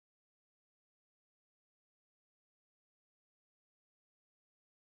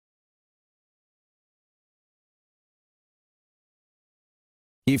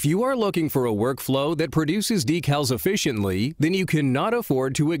If you are looking for a workflow that produces decals efficiently, then you cannot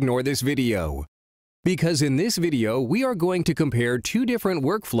afford to ignore this video. Because in this video, we are going to compare two different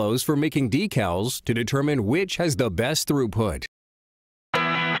workflows for making decals to determine which has the best throughput.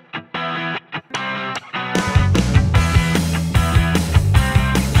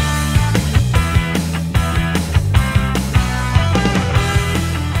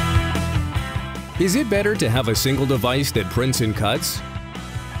 Is it better to have a single device that prints and cuts?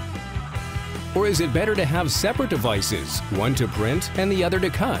 Or is it better to have separate devices, one to print and the other to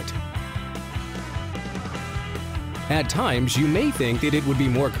cut? At times, you may think that it would be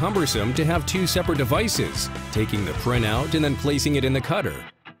more cumbersome to have two separate devices, taking the print out and then placing it in the cutter.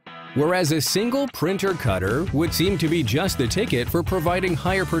 Whereas a single printer cutter would seem to be just the ticket for providing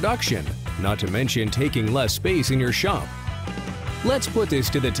higher production, not to mention taking less space in your shop. Let's put this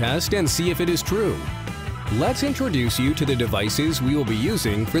to the test and see if it is true. Let's introduce you to the devices we will be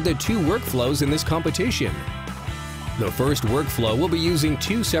using for the two workflows in this competition. The first workflow will be using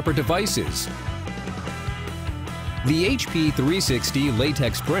two separate devices: the HP 360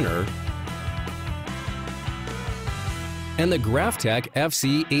 Latex printer and the Graphtec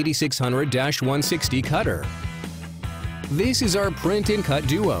FC8600-160 cutter. This is our print and cut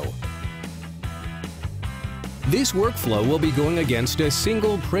duo. This workflow will be going against a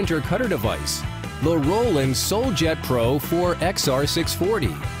single printer cutter device, the Roland SOLJET Pro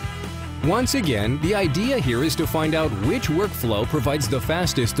 4XR640. Once again, the idea here is to find out which workflow provides the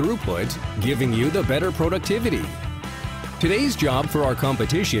fastest throughput, giving you the better productivity. Today's job for our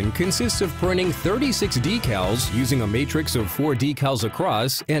competition consists of printing 36 decals using a matrix of 4 decals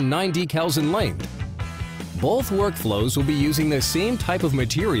across and 9 decals in length. Both workflows will be using the same type of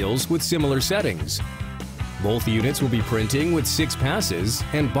materials with similar settings. Both units will be printing with 6 passes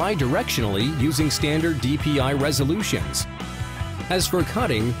and bidirectionally using standard DPI resolutions. As for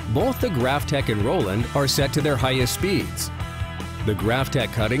cutting, both the Graphtec and Roland are set to their highest speeds. The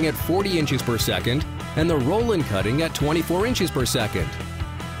Graphtec cutting at 40 inches per second and the Roland cutting at 24 inches per second.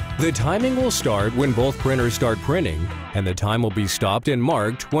 The timing will start when both printers start printing, and the time will be stopped and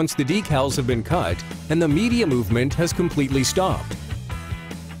marked once the decals have been cut and the media movement has completely stopped.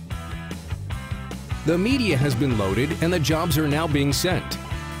 The media has been loaded and the jobs are now being sent.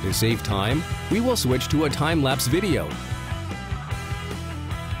 To save time, we will switch to a time-lapse video.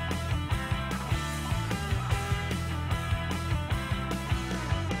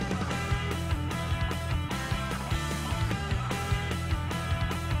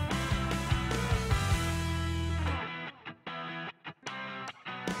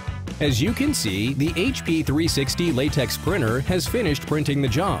 As you can see, the HP 360 Latex printer has finished printing the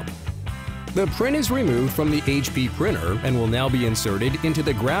job. The print is removed from the HP printer and will now be inserted into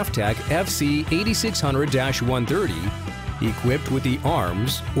the Graphtec FC8600-130, equipped with the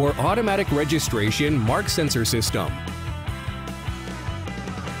ARMS, or Automatic Registration Mark Sensor System.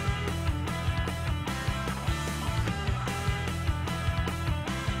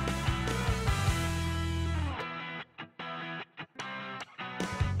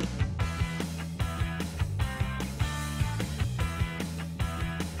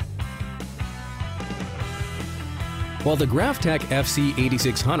 While the Graphtec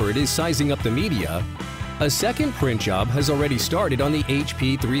FC8600 is sizing up the media, a second print job has already started on the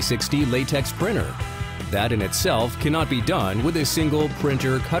HP 360 Latex printer. That in itself cannot be done with a single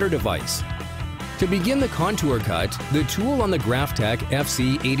printer cutter device. To begin the contour cut, the tool on the Graphtec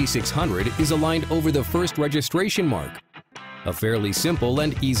FC8600 is aligned over the first registration mark. A fairly simple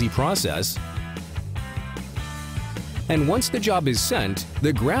and easy process. And once the job is sent,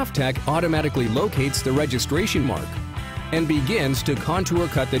 the Graphtec automatically locates the registration mark and begins to contour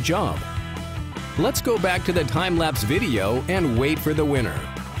cut the job. Let's go back to the time-lapse video and wait for the winner.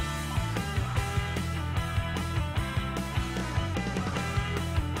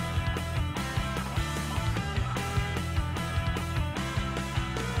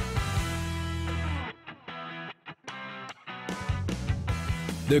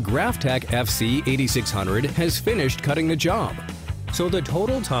 The Graphtec FC8600 has finished cutting the job. So the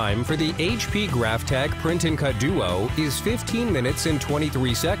total time for the HP Graphtec Print and Cut Duo is 15 minutes and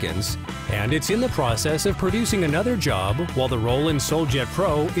 23 seconds, and it's in the process of producing another job while the Roland SOLJET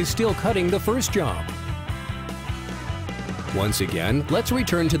Pro is still cutting the first job. Once again, let's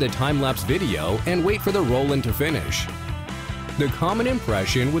return to the time-lapse video and wait for the Roland to finish. The common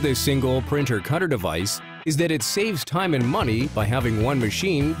impression with a single printer cutter device is that it saves time and money by having one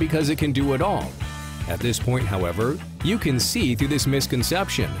machine because it can do it all. At this point, however, you can see through this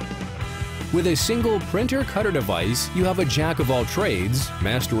misconception. With a single printer cutter device, you have a jack of all trades,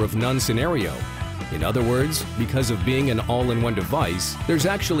 master of none scenario. In other words, because of being an all-in-one device, there's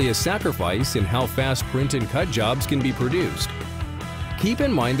actually a sacrifice in how fast print and cut jobs can be produced. Keep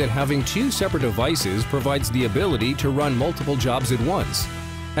in mind that having two separate devices provides the ability to run multiple jobs at once.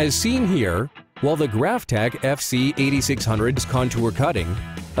 As seen here, while the Graphtec FC8600 is contour cutting,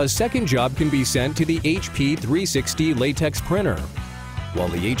 a second job can be sent to the HP360 Latex printer. While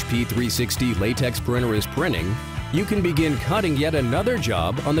the HP360 Latex printer is printing, you can begin cutting yet another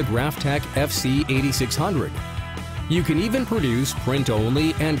job on the Graphtec FC8600. You can even produce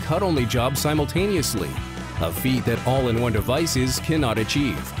print-only and cut-only jobs simultaneously, a feat that all-in-one devices cannot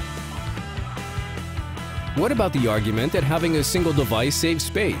achieve. What about the argument that having a single device saves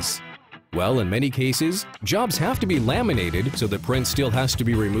space? Well, in many cases, jobs have to be laminated, so the print still has to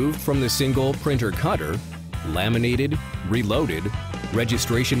be removed from the single printer cutter, laminated, reloaded,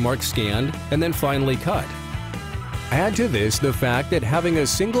 registration mark scanned, and then finally cut. Add to this the fact that having a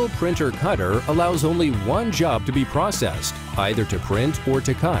single printer cutter allows only one job to be processed, either to print or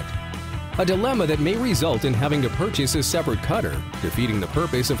to cut. A dilemma that may result in having to purchase a separate cutter, defeating the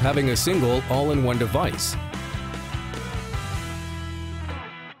purpose of having a single all-in-one device.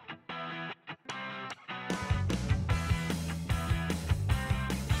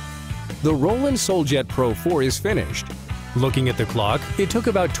 The Roland SOLJET Pro 4 is finished. Looking at the clock, it took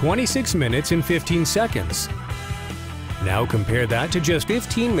about 26 minutes and 15 seconds. Now compare that to just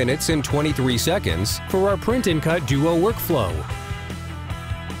 15 minutes and 23 seconds for our print and cut duo workflow.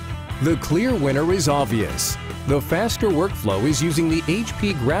 The clear winner is obvious. The faster workflow is using the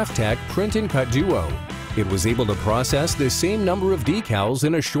HP Graphtec print and cut duo. It was able to process the same number of decals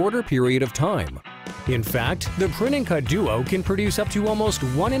in a shorter period of time. In fact, the print and cut duo can produce up to almost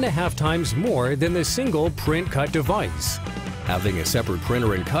 1.5 times more than the single print-cut device. Having a separate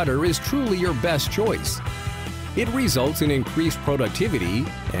printer and cutter is truly your best choice. It results in increased productivity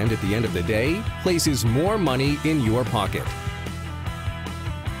and, at the end of the day, places more money in your pocket.